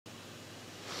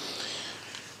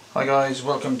Hi guys,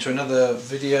 welcome to another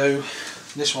video.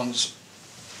 This one's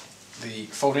the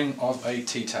folding of a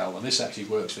tea towel, and this actually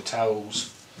works for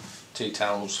towels, tea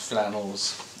towels,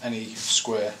 flannels, any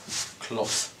square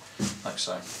cloth like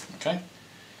so. Okay,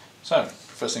 so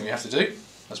first thing we have to do,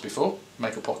 as before,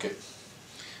 make a pocket.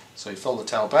 So you fold the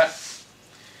towel back,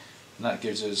 and that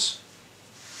gives us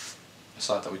a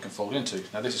side that we can fold into.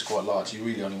 Now this is quite large, you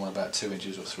really only want about 2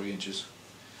 inches or 3 inches.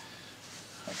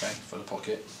 Okay, for the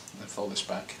pocket, and then fold this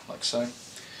back like so.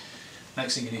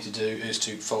 Next thing you need to do is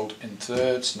to fold in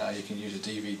thirds. Now you can use a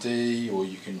DVD, or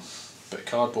you can put a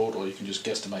cardboard, or you can just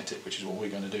guesstimate it, which is what we're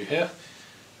going to do here,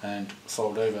 and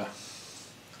fold over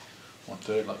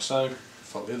 1/3 like so,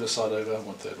 fold the other side over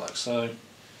 1/3 like so.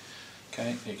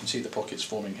 Okay, you can see the pockets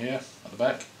forming here at the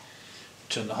back.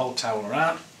 Turn the whole towel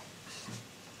around.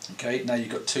 Okay, now you've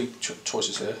got two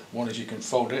choices here. One is you can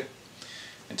fold it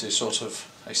into sort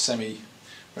of a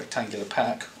semi-rectangular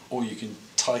pack, or you can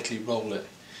tightly roll it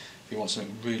if you want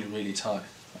something really tight.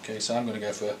 Okay, so I'm going to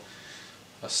go for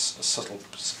a subtle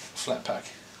flat pack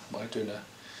by doing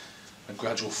a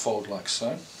gradual fold like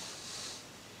so.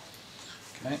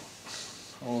 Okay,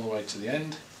 all the way to the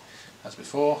end as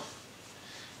before.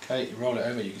 Okay, you roll it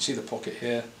over, you can see the pocket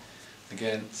here.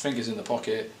 Again, fingers in the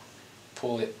pocket,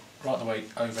 pull it right the way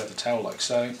over the towel like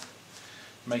so,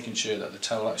 making sure that the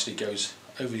towel actually goes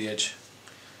over the edge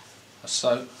as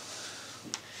so.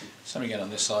 Same again on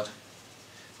this side.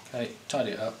 Okay,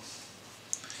 tidy it up,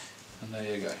 and there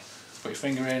you go. Put your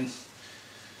finger in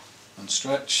and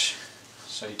stretch.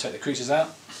 So you take the creases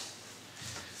out.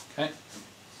 Okay,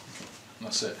 and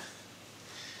that's it.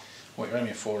 What you're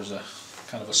aiming for is a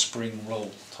kind of a spring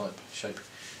roll type shape.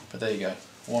 But there you go,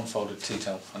 one folded tea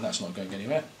towel, and that's not going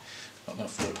anywhere. Not going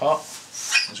to fall apart.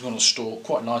 It's going to store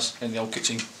quite nice in the old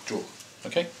kitchen drawer.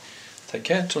 Okay, take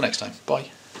care. Till next time.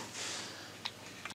 Bye.